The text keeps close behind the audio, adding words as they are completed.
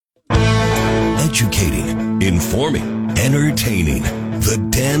educating, informing, entertaining. The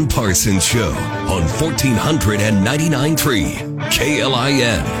Dan Parsons Show on 1499.3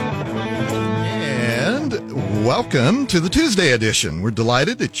 KLIN. And welcome to the Tuesday edition. We're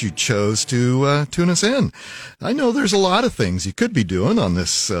delighted that you chose to tune us in. I know there's a lot of things you could be doing on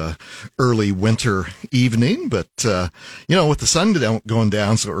this early winter evening, but, with the sun going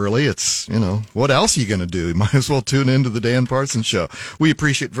down so early, it's, what else are you going to do? You might as well tune into the Dan Parsons Show. We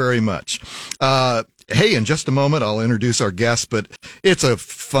appreciate it very much. Hey, in just a moment, I'll introduce our guest, but it's a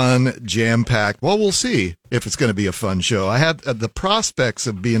fun, jam-packed, well, we'll see if it's going to be a fun show. I have the prospects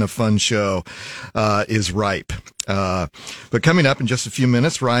of being a fun show is ripe. But coming up in just a few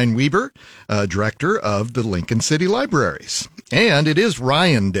minutes, Ryan Wieber, director of the Lincoln City Libraries. And it is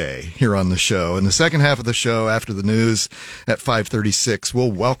Ryan Day here on the show. In the second half of the show, after the news at 5:36,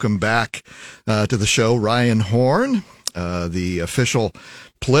 we'll welcome back to the show Ryan Horn, the official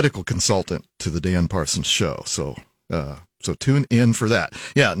political consultant to the Dan Parsons Show. So tune in for that.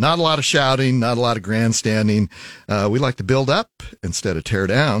 Yeah, not a lot of shouting, not a lot of grandstanding. We like to build up instead of tear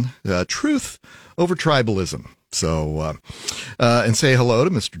down. Truth over tribalism. So, and say hello to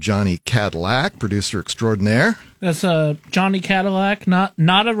Mr. Johnny Cadillac, producer extraordinaire. That's Johnny Cadillac, not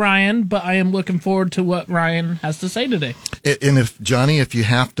a Ryan, but I am looking forward to what Ryan has to say today. And if you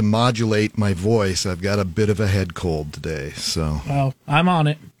have to modulate my voice, I've got a bit of a head cold today. So, well, I'm on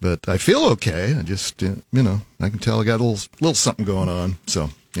it. But I feel okay. I just, I can tell I got a little something going on.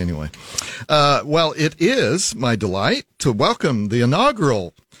 So anyway, well, it is my delight to welcome the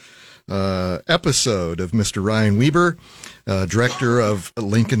inaugural episode of Mr. Ryan Wieber, director of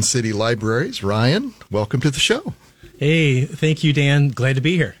Lincoln City Libraries. Ryan, welcome to the show. Hey, thank you, Dan. Glad to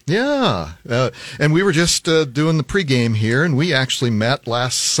be here. Yeah, and we were just doing the pregame here, and we actually met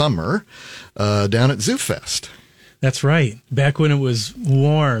last summer down at Zoo Fest. That's right. Back when it was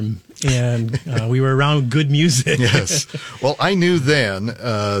warm and we were around good music. Yes. Well, I knew then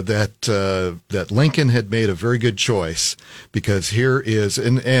that Lincoln had made a very good choice, because here is,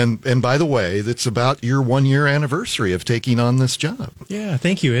 and by the way, it's about your 1 year anniversary of taking on this job. Yeah,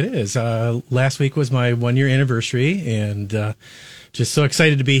 thank you. It is. Last week was my 1 year anniversary, and just so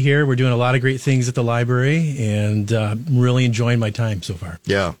excited to be here. We're doing a lot of great things at the library, and really enjoying my time so far.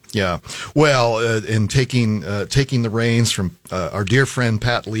 Yeah. Well, in taking the reins from our dear friend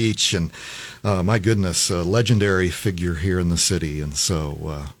Pat Leach, and my goodness, a legendary figure here in the city. And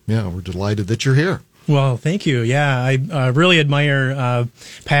so, we're delighted that you're here. Well, thank you. Yeah, I really admire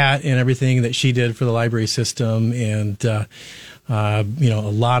Pat and everything that she did for the library system, and a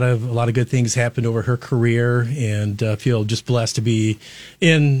lot of good things happened over her career, and feel just blessed to be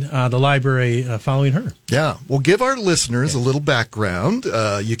in the library following her. Yeah. Well, give our listeners a little background.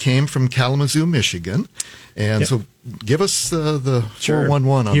 You came from Kalamazoo, Michigan, and so give us the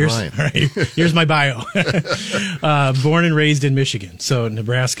 411 on Ryan. All right. Here's my bio. Born and raised in Michigan, so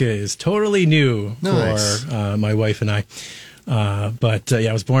Nebraska is totally new for my wife and I. But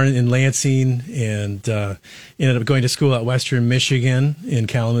I was born in Lansing, and ended up going to school at Western Michigan in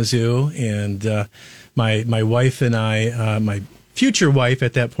Kalamazoo. And my wife and I, my future wife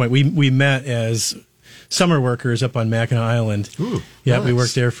at that point, we met as summer workers up on Mackinac Island. Ooh, yeah, nice. We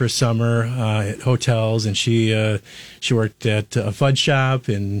worked there for summer at hotels, and she worked at a fudge shop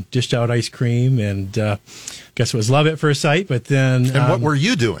and dished out ice cream, and guess it was love at first sight. But then, and what were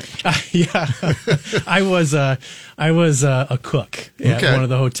you doing? I was a cook at one of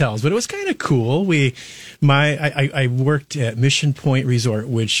the hotels, but it was kind of cool. I worked at Mission Point Resort,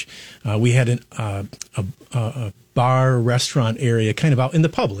 which we had a bar restaurant area kind of out in the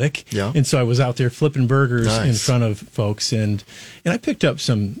public. Yeah. And so I was out there flipping burgers in front of folks, and I picked up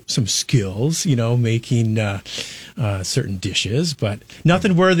some skills, making certain dishes, but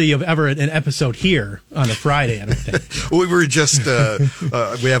nothing worthy of ever an episode here on a Friday, I don't think. We were just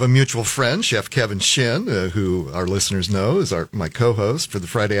we have a mutual friend, Chef Kevin Shin, who our listeners know is my co-host for the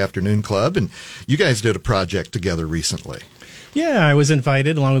Friday Afternoon Club, and you guys did a project together recently. Yeah, I was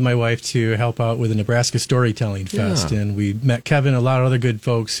invited along with my wife to help out with the Nebraska Storytelling Fest, and we met Kevin and a lot of other good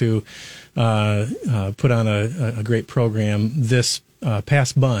folks who put on a great program this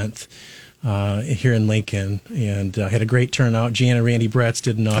past month here in Lincoln, and had a great turnout. Jan and Randy Bretz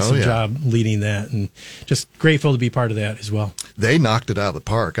did an awesome job leading that, and just grateful to be part of that as well. They knocked it out of the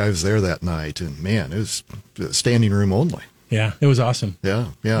park. I was there that night, and man, it was standing room only. Yeah, it was awesome. Yeah.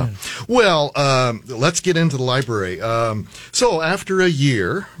 Well, let's get into the library. So after a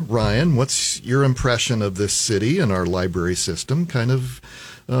year, Ryan, what's your impression of this city and our library system? Kind of,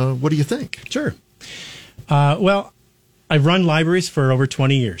 what do you think? Sure. Well, I've run libraries for over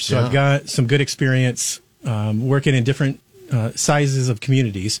 20 years, so I've got some good experience working in different sizes of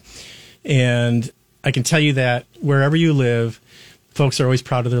communities. And I can tell you that wherever you live, folks are always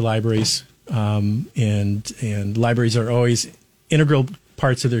proud of their libraries, and libraries are always integral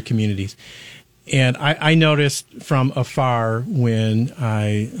parts of their communities. And I noticed from afar when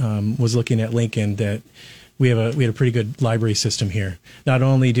I was looking at Lincoln that we had a pretty good library system here. Not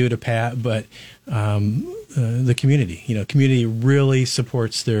only due to Pat, but the community. Community really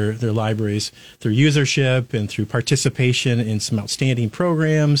supports their libraries through usership and through participation in some outstanding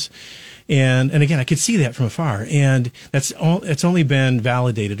programs. And again, I could see that from afar, and it's only been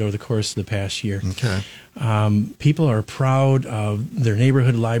validated over the course of the past year. Okay. People are proud of their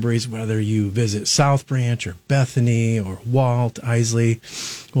neighborhood libraries, whether you visit South Branch or Bethany or Walt, Isley,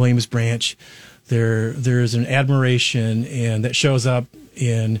 Williams Branch. There's an admiration, and that shows up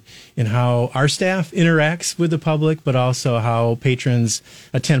in how our staff interacts with the public, but also how patrons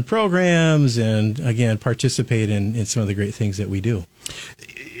attend programs and, again, participate in some of the great things that we do.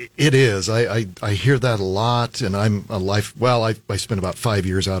 It is. I hear that a lot, and I spent about 5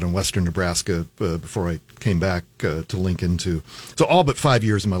 years out in western Nebraska before I came back to Lincoln. So all but 5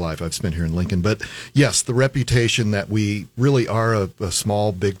 years of my life I've spent here in Lincoln. But yes, the reputation that we really are a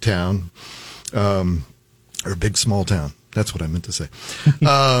small, big town, or big, small town. That's what I meant to say.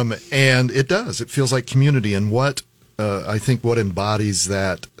 And it does. It feels like community, and what I think what embodies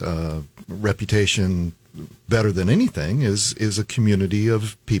that reputation better than anything is a community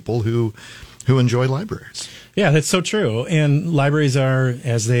of people who enjoy libraries. Yeah, that's so true. And libraries are,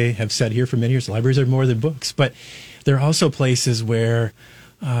 as they have said here for many years, libraries are more than books, but they're also places where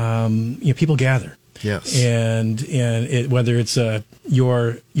people gather. Yes, and whether it's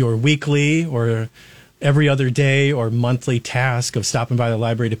your weekly or every other day or monthly task of stopping by the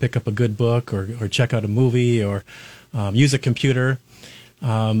library to pick up a good book or check out a movie or use a computer.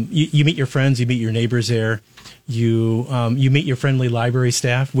 You meet your friends, you meet your neighbors there. You meet your friendly library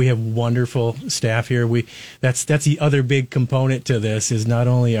staff. We have wonderful staff here. That's the other big component to this is not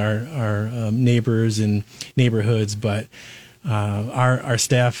only our neighbors and neighborhoods, but our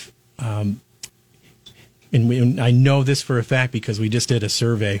staff. And I know this for a fact because we just did a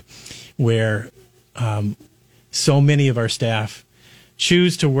survey where so many of our staff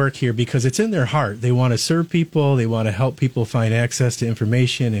choose to work here because it's in their heart. They want to serve people. They want to help people find access to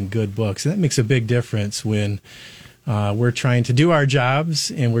information and good books. And that makes a big difference when we're trying to do our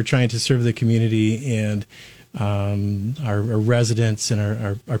jobs and we're trying to serve the community. And our residents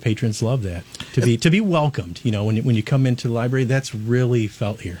and our patrons love that. To be welcomed. When you come into the library, that's really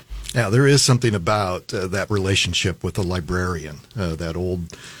felt here. Yeah, there is something about that relationship with the librarian, that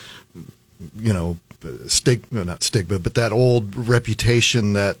old, not stigma, but that old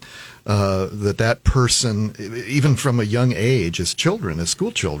reputation that that person, even from a young age, as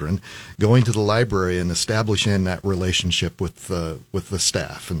school children, going to the library and establishing that relationship with the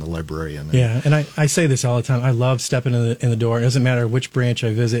staff and the librarian. Yeah, and I say this all the time. I love stepping in the door. It doesn't matter which branch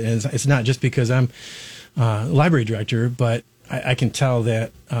I visit, and it's not just because I'm library director, but I can tell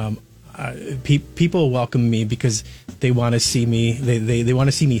that people welcome me because they want to see me. They want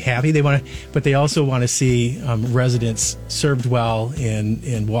to see me happy. But they also want to see residents served well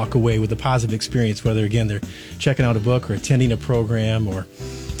and walk away with a positive experience. Whether again they're checking out a book or attending a program or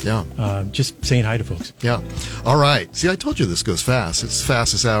just saying hi to folks. Yeah. All right. See, I told you this goes fast. It's the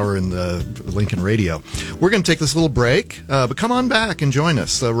fastest hour in the Lincoln Radio. We're going to take this little break, but come on back and join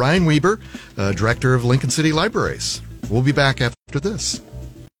us. Ryan Wieber, Director of Lincoln City Libraries. We'll be back after this.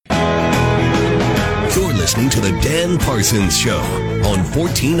 You're listening to The Dan Parsons Show on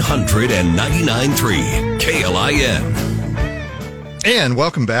 1499.3 KLIN. And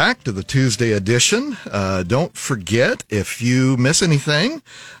welcome back to the Tuesday edition. Don't forget, if you miss anything,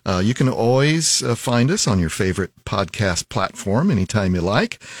 you can always find us on your favorite podcast platform anytime you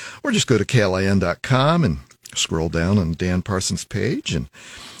like, or just go to KLIN.com and scroll down on Dan Parsons' page and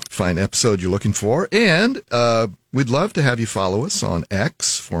find the episode you're looking for. And we'd love to have you follow us on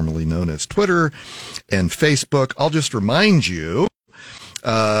X, formerly known as Twitter, and Facebook. I'll just remind you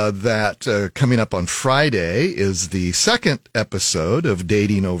that coming up on Friday is the second episode of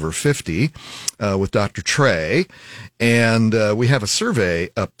Dating Over 50 with Dr. Trey. And we have a survey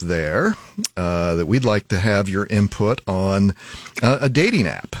up there that we'd like to have your input on a dating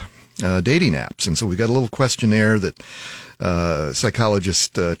app, dating apps. And so we got a little questionnaire that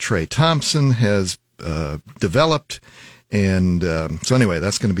psychologist Trey Thompson has developed. And so anyway,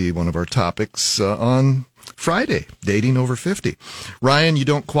 that's going to be one of our topics on Friday, Dating Over 50. Ryan, you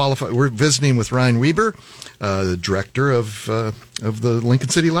don't qualify. We're visiting with Ryan Wieber, the director of the Lincoln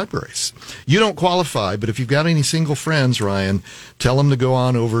City Libraries. You don't qualify, but if you've got any single friends, Ryan, tell them to go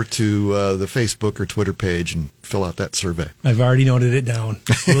on over to the Facebook or Twitter page and fill out that survey. I've already noted it down.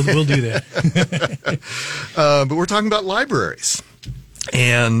 We'll do that. But we're talking about libraries.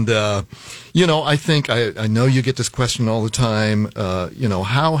 And, I think, I know you get this question all the time,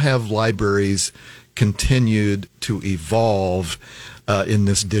 how have libraries continued to evolve in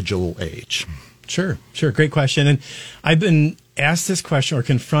this digital age? Sure. Great question. And I've been asked this question or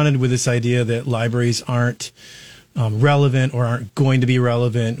confronted with this idea that libraries aren't relevant or aren't going to be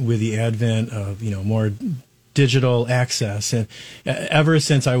relevant with the advent of, more digital access. And ever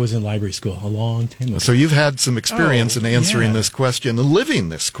since I was in library school, a long time ago. So you've had some experience in answering this question and living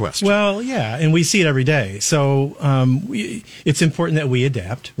this question. Well, yeah, and we see it every day. So it's important that we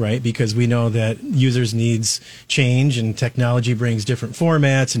adapt, right? Because we know that users' needs change and technology brings different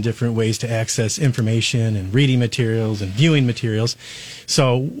formats and different ways to access information and reading materials and viewing materials.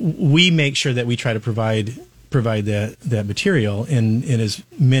 So we make sure that we try to provide that material in as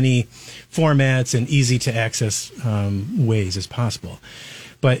many formats and easy to access ways as possible.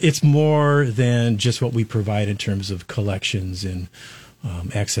 But it's more than just what we provide in terms of collections and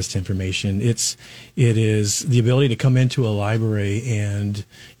access to information. It is the ability to come into a library and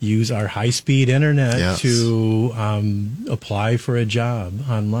use our high-speed internet to apply for a job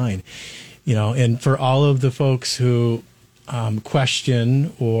online. And for all of the folks who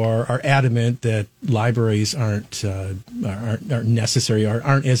question or are adamant that libraries aren't necessary or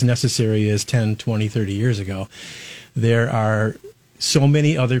aren't as necessary as 10, 20, 30 years ago, there are so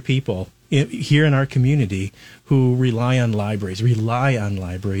many other people here in our community who rely on libraries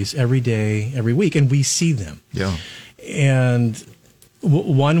every day, every week, and we see them. Yeah. And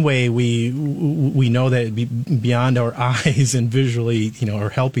one way we know that beyond our eyes and visually, are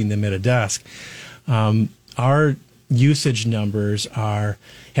helping them at a desk, our usage numbers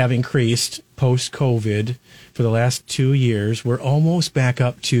have increased post-COVID for the last 2 years. We're almost back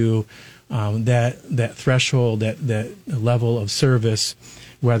up to that threshold, that level of service,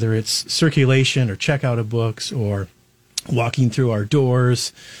 whether it's circulation or checkout of books or walking through our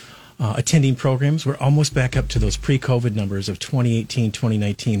doors, attending programs. We're almost back up to those pre-COVID numbers of 2018,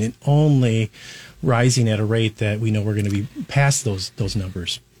 2019, and only rising at a rate that we know we're going to be past those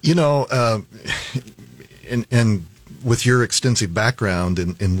numbers. And with your extensive background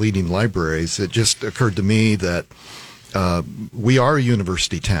in leading libraries, it just occurred to me that we are a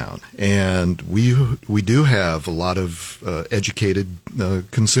university town, and we do have a lot of educated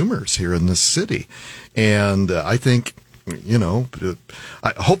consumers here in this city. And I think,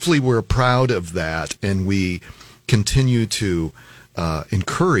 hopefully we're proud of that, and we continue to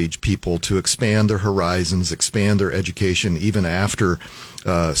encourage people to expand their horizons, expand their education, even after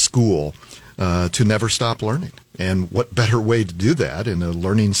school, to never stop learning. And what better way to do that in a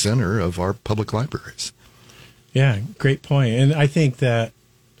learning center of our public libraries? Yeah, great point. And I think that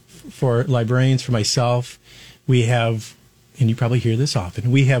for librarians, for myself, we have, and you probably hear this often,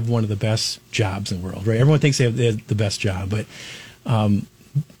 we have one of the best jobs in the world, right? Everyone thinks they have the best job, but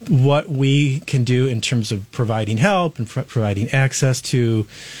what we can do in terms of providing help and providing access to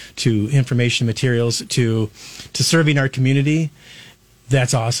information materials, to serving our community,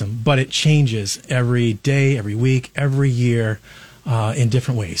 that's awesome. But it changes every day, every week, every year in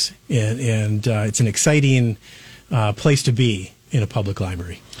different ways. And it's an exciting place to be in a public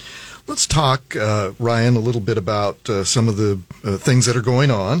library. Let's talk, Ryan, a little bit about some of the things that are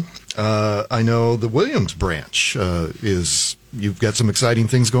going on. I know the Williams branch you've got some exciting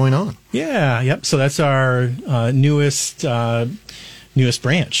things going on. Yeah, yep. So that's our newest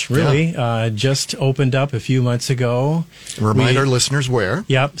branch, really. Yeah. Just opened up a few months ago. Remind our listeners where.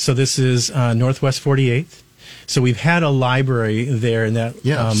 Yep. So this is Northwest 48th. So we've had a library there in that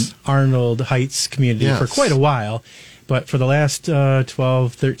Arnold Heights community for quite a while. But for the last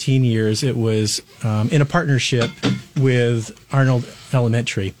 12, 13 years, it was in a partnership with Arnold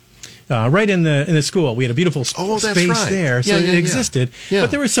Elementary. Right in the school. We had a beautiful space there, so it existed. Yeah.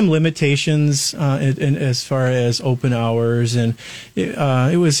 But there were some limitations as far as open hours, and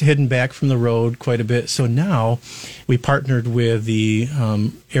it was hidden back from the road quite a bit. So now we partnered with the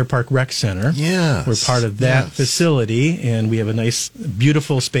Air Park Rec Center. Yes. We're part of that facility, and we have a nice,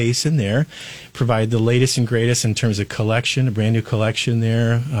 beautiful space in there. Provide the latest and greatest in terms of collection, a brand new collection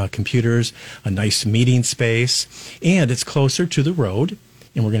there, computers, a nice meeting space, and it's closer to the road.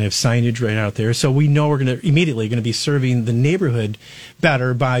 And we're going to have signage right out there. So we know we're going to be serving the neighborhood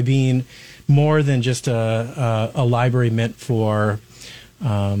better by being more than just a library meant for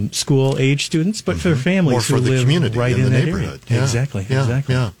school age students, but for families Or for who the live community right in the that neighborhood. area. Yeah. Exactly. Yeah.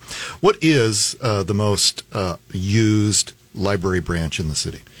 Exactly. Yeah. What is the most used library branch in the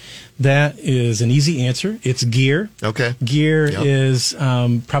city? That is an easy answer. It's Gear. Okay. Gear Yep. is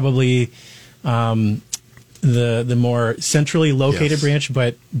probably the more centrally located Yes. branch,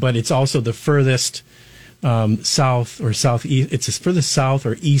 but it's also the furthest south or southeast. It's the furthest south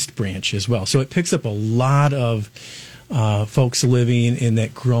or east branch as well. So it picks up a lot of folks living in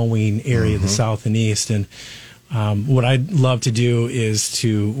that growing area of the south and east. And what I'd love to do is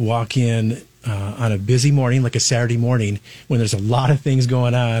to walk in on a busy morning, like a Saturday morning, when there's a lot of things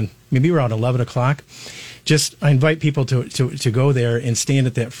going on, maybe around 11 o'clock. I invite people to go there and stand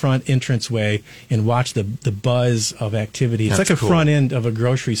at that front entranceway and watch the buzz of activity. It's That's like a cool. front end of a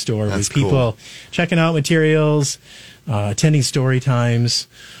grocery store That's with people cool. checking out materials, attending story times,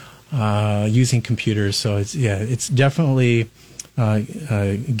 using computers. So it's definitely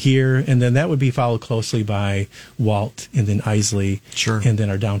Gear, and then that would be followed closely by Walt, and then Isley, Sure. and then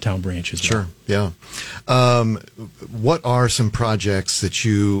our downtown branch as well. Sure. Yeah. What are some projects that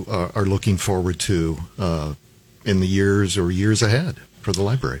you are looking forward to in the years ahead for the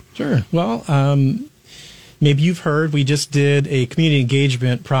library? Sure. Well, maybe you've heard we just did a community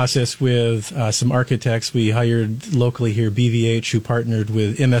engagement process with some architects. We hired locally here BVH, who partnered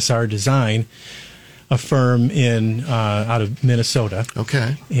with MSR Design, a firm out of Minnesota.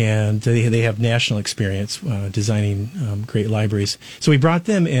 Okay. And they have national experience designing great libraries. So we brought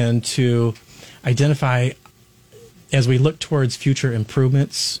them in to identify, as we look towards future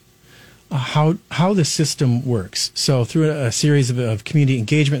improvements, how the system works. So through a series of community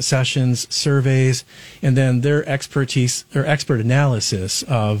engagement sessions, surveys, and then their expertise or expert analysis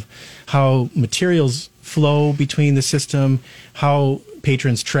of how materials flow between the system, how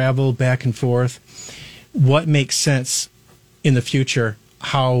patrons travel back and forth, what makes sense in the future,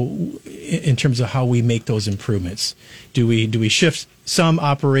 in terms of how we make those improvements. Do we shift some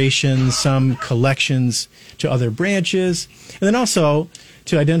operations, some collections to other branches, and then also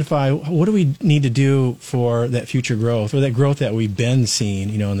to identify what do we need to do for that future growth, or that growth that we've been seeing,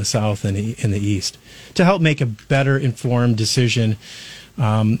 in the south and in the east, to help make a better informed decision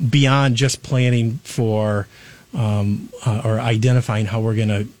beyond just planning for or identifying how we're going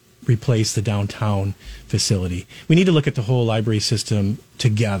to replace the downtown facility. We need to look at the whole library system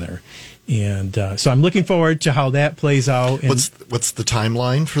together. And so I'm looking forward to how that plays out. And What's the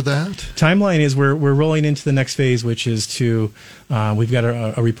timeline for that? timeline is we're rolling into the next phase, which is we've got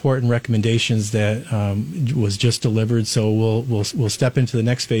a report and recommendations that was just delivered. So we'll step into the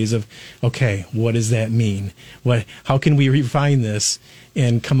next phase of, okay, what does that mean? How can we refine this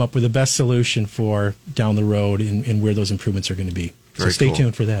and come up with the best solution for down the road and where those improvements are going to be? So Very stay cool.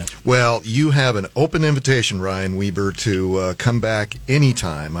 tuned for that. Well, you have an open invitation, Ryan Wieber, to come back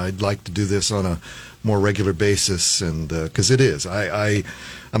anytime. I'd like to do this on a more regular basis, and because it is. I'm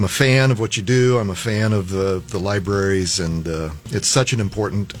a fan of what you do. I'm a fan of the libraries, and it's such an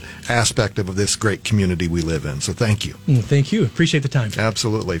important aspect of this great community we live in. So thank you. Thank you. Appreciate the time.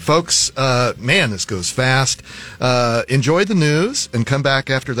 Absolutely. Folks, man, this goes fast. Enjoy the news and come back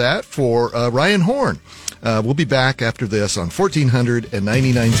after that for Ryan Horn. We'll be back after this on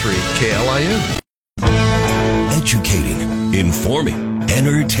 1499.3 KLIN. Educating, informing,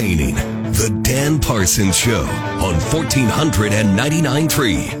 entertaining. The Dan Parsons Show on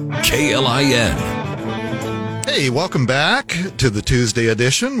 1499.3 KLIN. Hey, welcome back to the Tuesday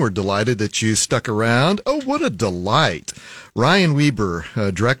edition. We're delighted that you stuck around. Oh, what a delight. Ryan Wieber,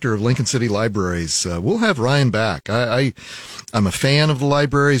 Director of Lincoln City Libraries. We'll have Ryan back. I'm a fan of the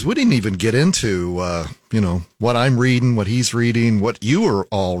libraries. We didn't even get into, what I'm reading, what he's reading, what you are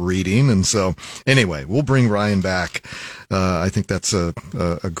all reading. And so, anyway, we'll bring Ryan back. I think that's a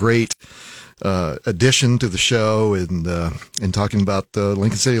great addition to the show in talking about the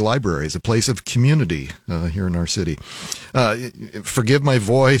Lincoln City Library as a place of community here in our city. Forgive my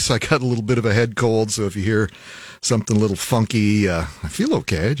voice. I got a little bit of a head cold, so if you hear something a little funky, I feel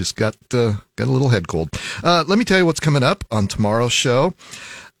okay. I just got a little head cold. Let me tell you what's coming up on tomorrow's show.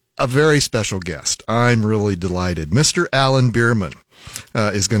 A very special guest. I'm really delighted. Mr. Alan Bierman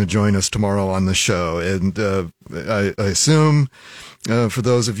is going to join us tomorrow on the show, and I assume for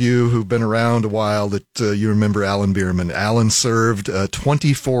those of you who've been around a while that you remember Alan Bierman. Alan served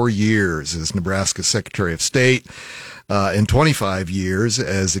 24 years as Nebraska Secretary of State. and 25 years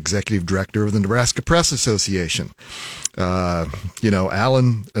as executive director of the Nebraska Press Association.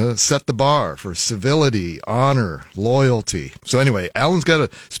 Alan set the bar for civility, honor, loyalty. So anyway, Alan's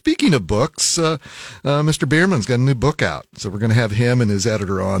speaking of books, Mr. Bierman's got a new book out. So we're going to have him and his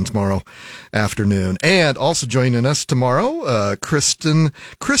editor on tomorrow afternoon. And also joining us tomorrow, Kristen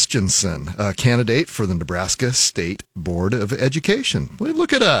Christensen, candidate for the Nebraska State Board of Education.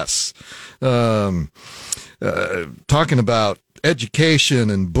 Look at us. Talking about education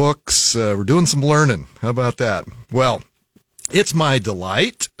and books. We're doing some learning. How about that? Well, it's my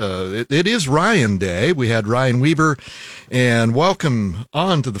delight. It is Ryan Day. We had Ryan Wieber, and welcome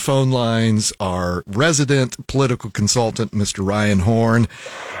on to the phone lines our resident political consultant, Mr. Ryan Horn.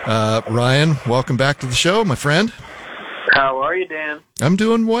 Ryan, welcome back to the show, my friend. How are you, Dan? I'm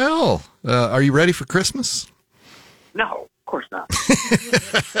doing well. Are you ready for Christmas? No, of course not.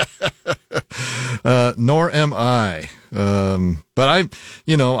 Nor am I. But I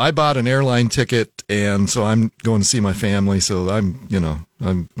bought an airline ticket, and so I'm going to see my family. So I'm not.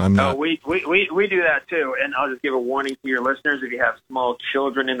 Oh, we do that too. And I'll just give a warning to your listeners: if you have small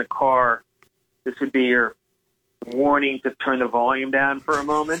children in the car, this would be your warning to turn the volume down for a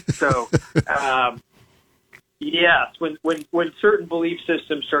moment. So, yes, when certain belief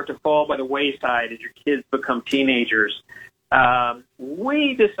systems start to fall by the wayside as your kids become teenagers,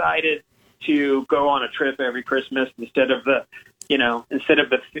 we decided to go on a trip every Christmas instead of the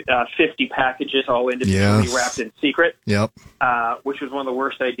 50 packages all individually wrapped in secret. Yep. Which was one of the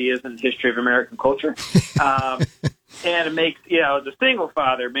worst ideas in the history of American culture. And it makes, as a single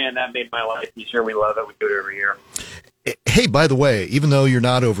father, man, that made my life easier. We love it. We do it every year. Hey, by the way, even though you're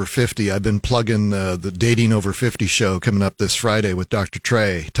not over 50, I've been plugging the Dating Over 50 show coming up this Friday with Dr.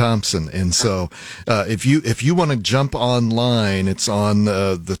 Trey Thompson. And so if you want to jump online, it's on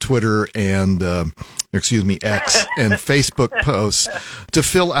the Twitter and X and Facebook posts to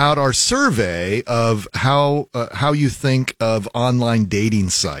fill out our survey of how you think of online dating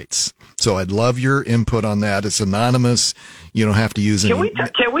sites. So I'd love your input on that. It's anonymous. You don't have to use any.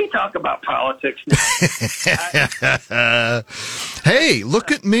 Can we talk about politics now? Hey,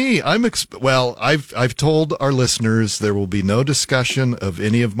 look at me. I've told our listeners there will be no discussion of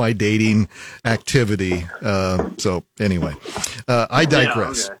any of my dating activity. So anyway, I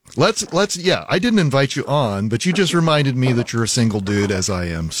digress. Yeah, okay. Let's. I didn't invite you on, but you just reminded me that you're a single dude, as I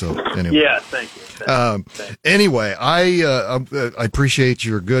am. So anyway. Yeah, thank you. Anyway, I appreciate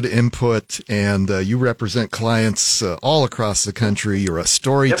your good input, and you represent clients all across the country. You're a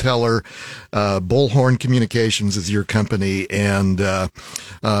storyteller. Yep. Bullhorn Communications is your company, and I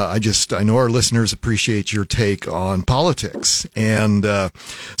know our listeners appreciate your take on politics. And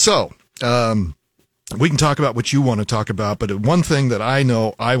we can talk about what you want to talk about, but one thing that I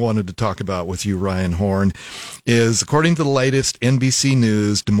know I wanted to talk about with you, Ryan Horn, is according to the latest NBC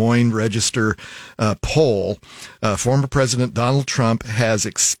News Des Moines Register poll, former President Donald Trump has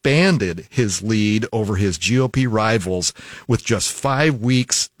expanded his lead over his GOP rivals with just 5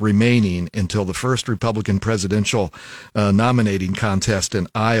 weeks remaining until the first Republican presidential nominating contest in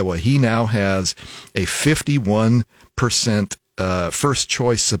Iowa. He now has a 51% first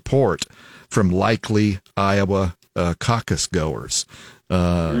choice support from likely Iowa caucus goers.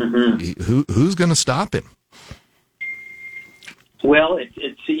 Who's going to stop him? Well, it's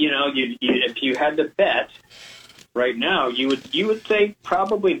if you had to bet right now, you would say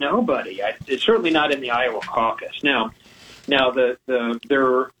probably nobody. It's certainly not in the Iowa caucus. Now I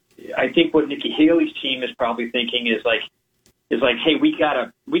think what Nikki Haley's team is probably thinking is like, hey, we got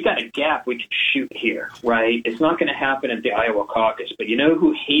a gap we can shoot here, right? It's not going to happen at the Iowa caucus, but you know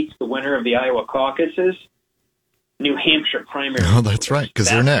who hates the winner of the Iowa caucuses? New Hampshire primary. Oh, that's right, because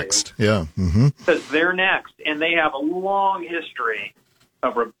they're next. Yeah, because they're next, and they have a long history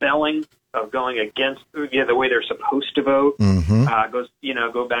of rebelling, of going against the way they're supposed to vote. Go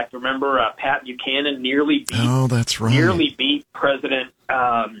back. Remember, Pat Buchanan nearly beat President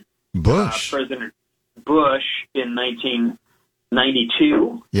Bush. President Bush in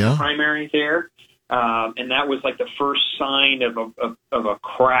 1992 primary there, and that was like the first sign of a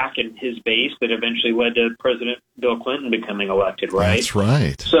crack in his base that eventually led to President Bill Clinton becoming elected. Right. That's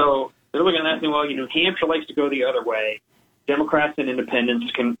right. So they're looking at that and saying, well, New Hampshire likes to go the other way. Democrats and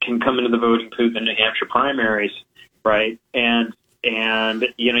independents can come into the voting booth in New Hampshire primaries, right? And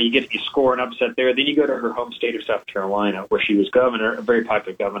you score an upset there. Then you go to her home state of South Carolina, where she was governor, a very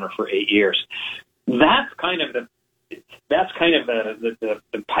popular governor for 8 years. That's kind of the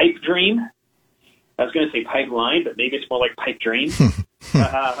pipe dream. I was going to say pipeline, but maybe it's more like pipe dream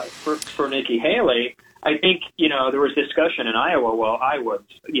for Nikki Haley. I think, there was discussion in Iowa. Well,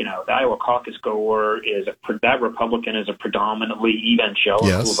 the Iowa caucus goer that Republican is a predominantly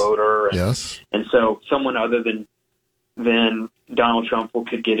evangelical voter. And so someone other than Donald Trump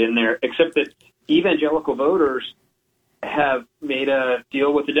could get in there, except that evangelical voters have made a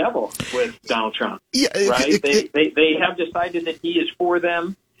deal with the devil with Donald Trump. Yeah, right? They have decided that he is for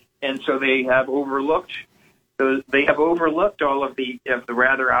them, and so they have overlooked all of the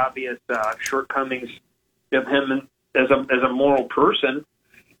rather obvious shortcomings of him as a moral person,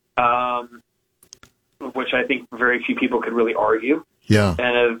 which I think very few people could really argue. Yeah,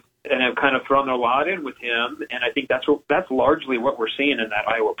 and have kind of thrown their lot in with him, and I think that's largely what we're seeing in that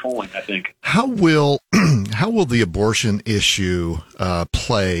Iowa polling. I think. How will the abortion issue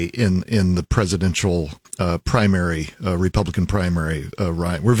play in the presidential primary, Republican primary?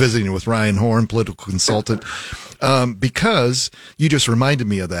 Ryan, we're visiting with Ryan Horn, political consultant, because you just reminded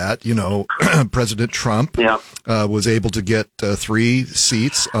me of that. President Trump was able to get 3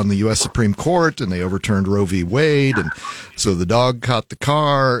 seats on the U.S. Supreme Court, and they overturned Roe v. Wade, and so the dog caught the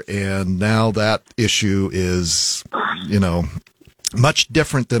car, and now that issue is, much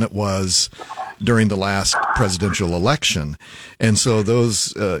different than it was during the last presidential election. And so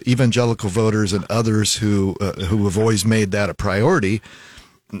those evangelical voters and others who have always made that a priority,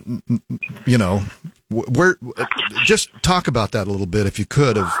 just talk about that a little bit, if you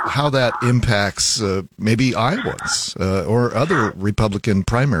could, of how that impacts maybe Iowans or other Republican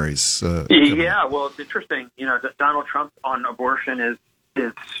primaries. Well, it's interesting. That Donald Trump on abortion is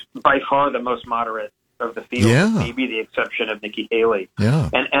by far the most moderate of the field, maybe the exception of Nikki Haley. Yeah.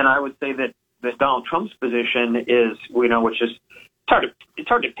 And I would say that Donald Trump's position is, which is it's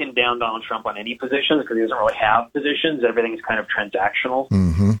hard to pin down Donald Trump on any positions because he doesn't really have positions. Everything's kind of transactional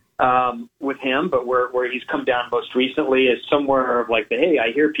with him. But where he's come down most recently is somewhere like hey,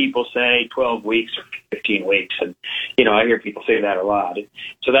 I hear people say 12 weeks or 15 weeks, and I hear people say that a lot.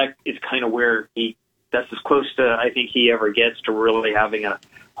 So that is kind of where that's as close to I think he ever gets to really having a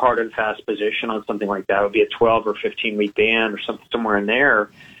hard and fast position on something like that. It would be a 12 or 15 week ban or somewhere in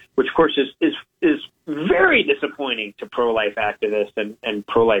there, which of course is very disappointing to pro-life activists and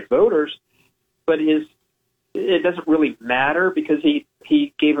pro-life voters, but it doesn't really matter because he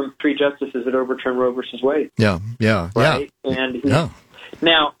gave them 3 justices that overturned Roe versus Wade. Right? And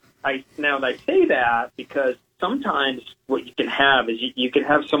now I say that because sometimes what you can have is you can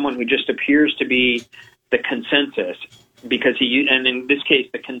have someone who just appears to be the consensus and in this case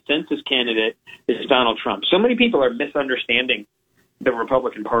the consensus candidate is Donald Trump. So many people are misunderstanding the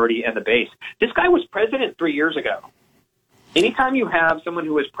Republican Party and the base. This guy was president 3 years ago. Anytime you have someone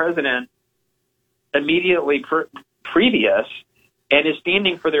who was president immediately previous and is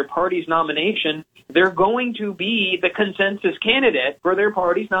standing for their party's nomination, they're going to be the consensus candidate for their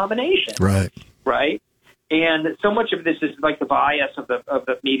party's nomination. Right? And so much of this is like the bias of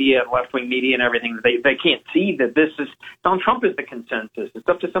the media, left-wing media and everything. They can't see that Donald Trump is the consensus. It's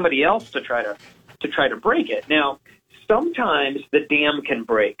up to somebody else to try to break it. Now, sometimes the dam can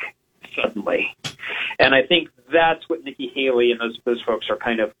break suddenly. And I think that's what Nikki Haley and those folks are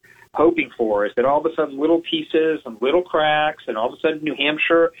kind of hoping for, is that all of a sudden little pieces and little cracks, and all of a sudden New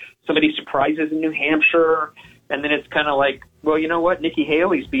Hampshire, somebody surprises in New Hampshire, and then it's kind of like, well, you know what, Nikki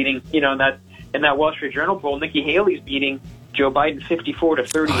Haley's beating, in that Wall Street Journal poll, Nikki Haley's beating Joe Biden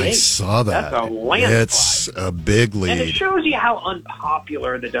 54-38. I saw that. That's a landslide. It's a big lead. And it shows you how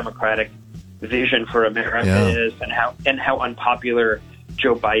unpopular the Democratic vision for America is, and how unpopular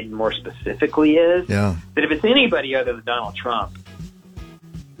Joe Biden more specifically is. Yeah. That if it's anybody other than Donald Trump,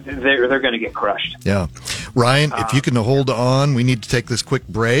 they're going to get crushed. Yeah. Ryan, if you can hold on, we need to take this quick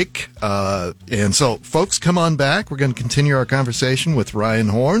break. And so, folks, come on back. We're going to continue our conversation with Ryan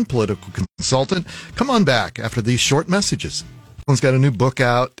Horn, political consultant. Come on back after these short messages. He's got a new book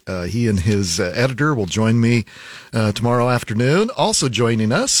out. He and his editor will join me tomorrow afternoon. Also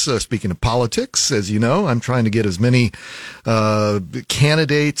joining us, speaking of politics, as you know, I'm trying to get as many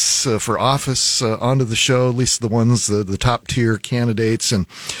candidates for office onto the show, at least the ones, the top tier candidates. And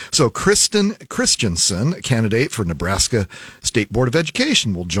so Kristen Christensen, a candidate for Nebraska State Board of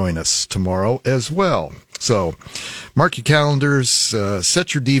Education, will join us tomorrow as well. So mark your calendars,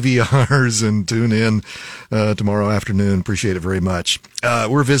 set your DVRs, and tune in tomorrow afternoon. Appreciate it very much.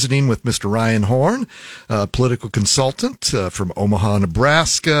 We're visiting with Mr. Ryan Horn, political consultant from Omaha,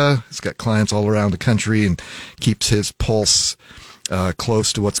 Nebraska. He's got clients all around the country and keeps his pulse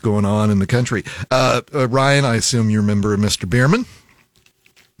close to what's going on in the country. Ryan, I assume you remember Mr. Bierman?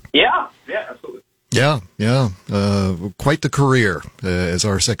 Yeah, absolutely. Yeah. Quite the career as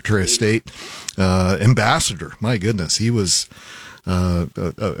our Secretary of State, ambassador. My goodness, he was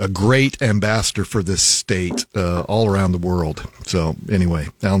a great ambassador for this state all around the world. So anyway,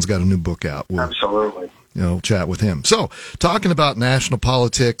 Alan's got a new book out. Absolutely. Chat with him. So, talking about national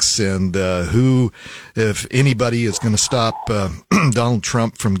politics and who, if anybody, is going to stop Donald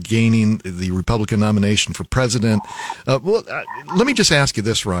Trump from gaining the Republican nomination for president. Let me just ask you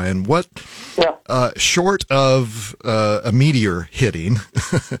this, Ryan. What, short of a meteor hitting,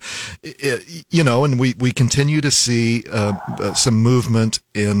 and we continue to see some movement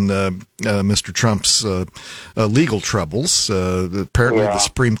in Mr. Trump's legal troubles. Apparently, the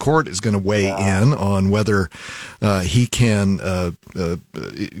Supreme Court is going to weigh in on whether he can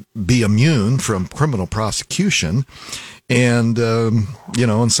be immune from criminal prosecution, and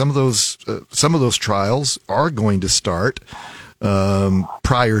and some of those trials are going to start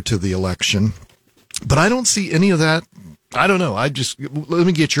prior to the election. But I don't see any of that. I don't know. Let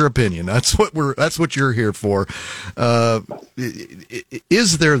me get your opinion. That's what you're here for.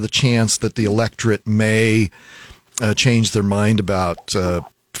 Is there the chance that the electorate may change their mind about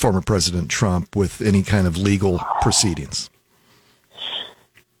former President Trump with any kind of legal proceedings?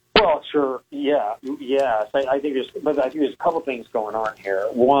 Well, sure. Yeah. Yes. I think there's a couple things going on here.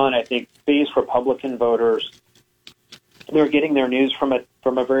 One, I think these Republican voters, they're getting their news from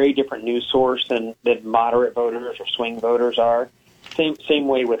a very different news source than moderate voters or swing voters are. Same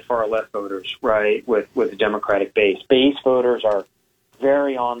way with far left voters, right? With the Democratic base. Base voters are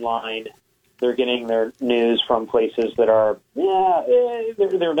very online. They're getting their news from places that are,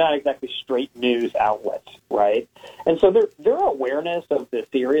 they're not exactly straight news outlets, right? And so their awareness of the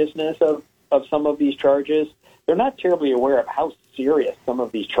seriousness of some of these charges, they're not terribly aware of how serious some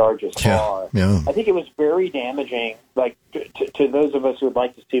of these charges are. Yeah. I think it was very damaging, like to those of us who would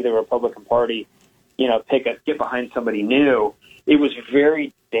like to see the Republican Party, get behind somebody new. It was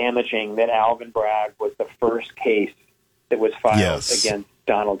very damaging that Alvin Bragg was the first case that was filed against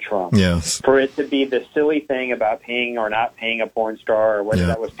Donald Trump. Yes. For it to be the silly thing about paying or not paying a porn star, or whether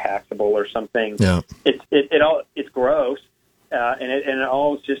that was taxable or something. Yeah. It's gross, and it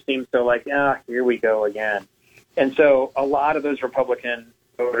all just seems so like, here we go again. And so a lot of those Republican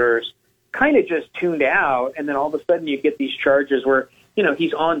voters kind of just tuned out, and then all of a sudden you get these charges where,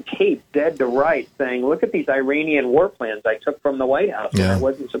 he's on tape, dead to rights, saying, look at these Iranian war plans I took from the White House when I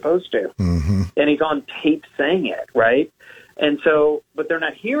wasn't supposed to. Mm-hmm. And he's on tape saying it, right? And so, but they're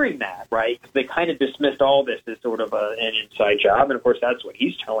not hearing that, right? They kind of dismissed all this as sort of an inside job, and of course that's what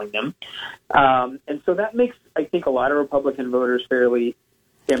he's telling them. And so that makes, I think, a lot of Republican voters fairly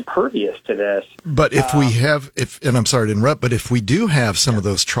impervious to this. But if we have, and I'm sorry to interrupt, but if we do have some of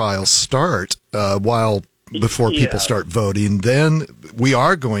those trials start before people start voting, then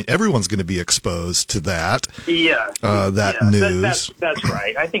everyone's going to be exposed to that. News. That's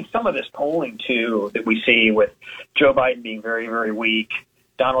right. I think some of this polling too that we see with Joe Biden being very, very weak,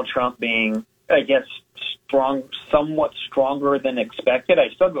 Donald Trump being, I guess, somewhat stronger than expected. I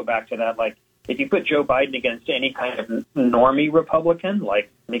still go back to that, like, if you put Joe Biden against any kind of normie Republican, like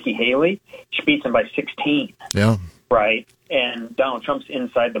Nikki Haley, she beats him by 16. Yeah. Right? And Donald Trump's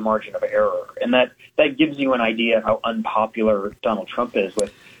inside the margin of error. And that gives you an idea of how unpopular Donald Trump is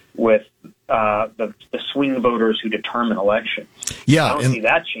with the swing voters who determine elections. Yeah. I don't see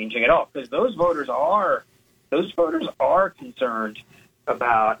that changing at all, because those voters are concerned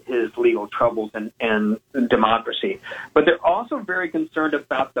about his legal troubles and democracy. But they're also very concerned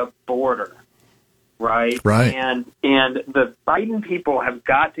about the border. Right. And the Biden people have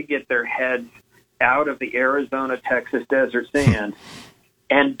got to get their heads out of the Arizona, Texas desert sand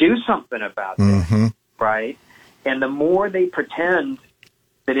and do something about this, right? And the more they pretend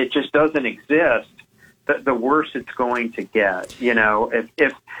that it just doesn't exist, the worse it's going to get.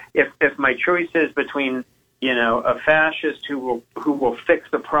 If my choice is between, a fascist who will fix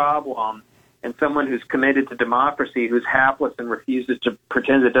the problem and someone who's committed to democracy, who's hapless and refuses to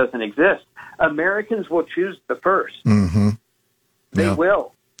pretend it doesn't exist, Americans will choose the first. Mm-hmm. They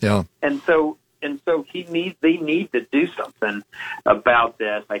will. Yeah. And so they need to do something about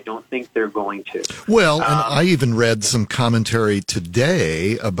this. I don't think they're going to. Well, and I even read some commentary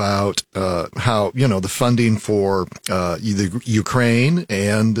today about how the funding for either Ukraine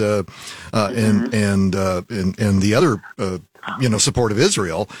and the other support of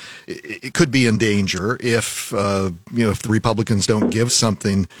Israel, it could be in danger if the Republicans don't give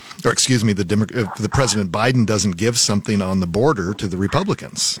something, or excuse me, if the President Biden doesn't give something on the border to the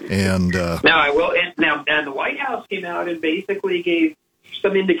Republicans. And now the White House came out and basically gave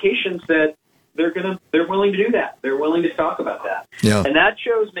some indications that they're willing to do that. They're willing to talk about that. Yeah. And that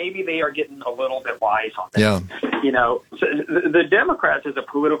shows maybe they are getting a little bit wise on that. Yeah. You know, so the Democrats as a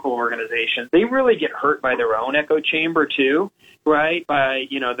political organization, they really get hurt by their own echo chamber too, right? By,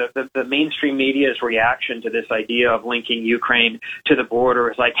 you know, the mainstream media's reaction to this idea of linking Ukraine to the border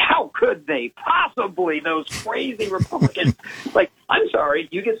is like, how could they possibly, those crazy Republicans? Like, I'm sorry,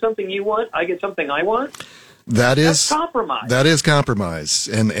 you get something you want, I get something I want. That's compromise. That is compromise,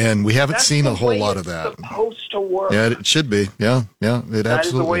 and we haven't seen a whole lot of that. It's supposed to work. Yeah, it should be. Yeah, it that absolutely.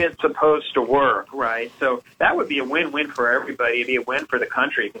 is the way it's supposed to work, right? So that would be a win-win for everybody. It'd be a win for the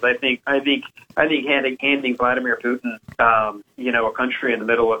country because I think handing Vladimir Putin, you know, a country in the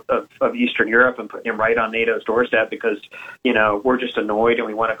middle of Eastern Europe and putting him right on NATO's doorstep because, you know, we're just annoyed and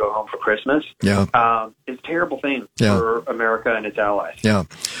we want to go home for Christmas. Yeah, it's a terrible thing for America and its allies. Yeah,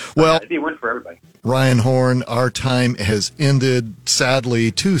 well, it'd be a win for everybody. Ryan Horn, our time has ended, sadly,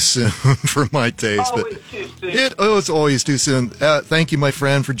 too soon for my taste. Always too soon. It's always too soon. Thank you, my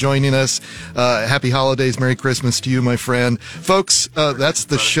friend, for joining us. Happy holidays. Merry Christmas to you, my friend. Folks, that's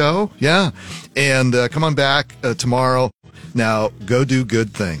the show. Yeah. And come on back tomorrow. Now, go do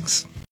good things.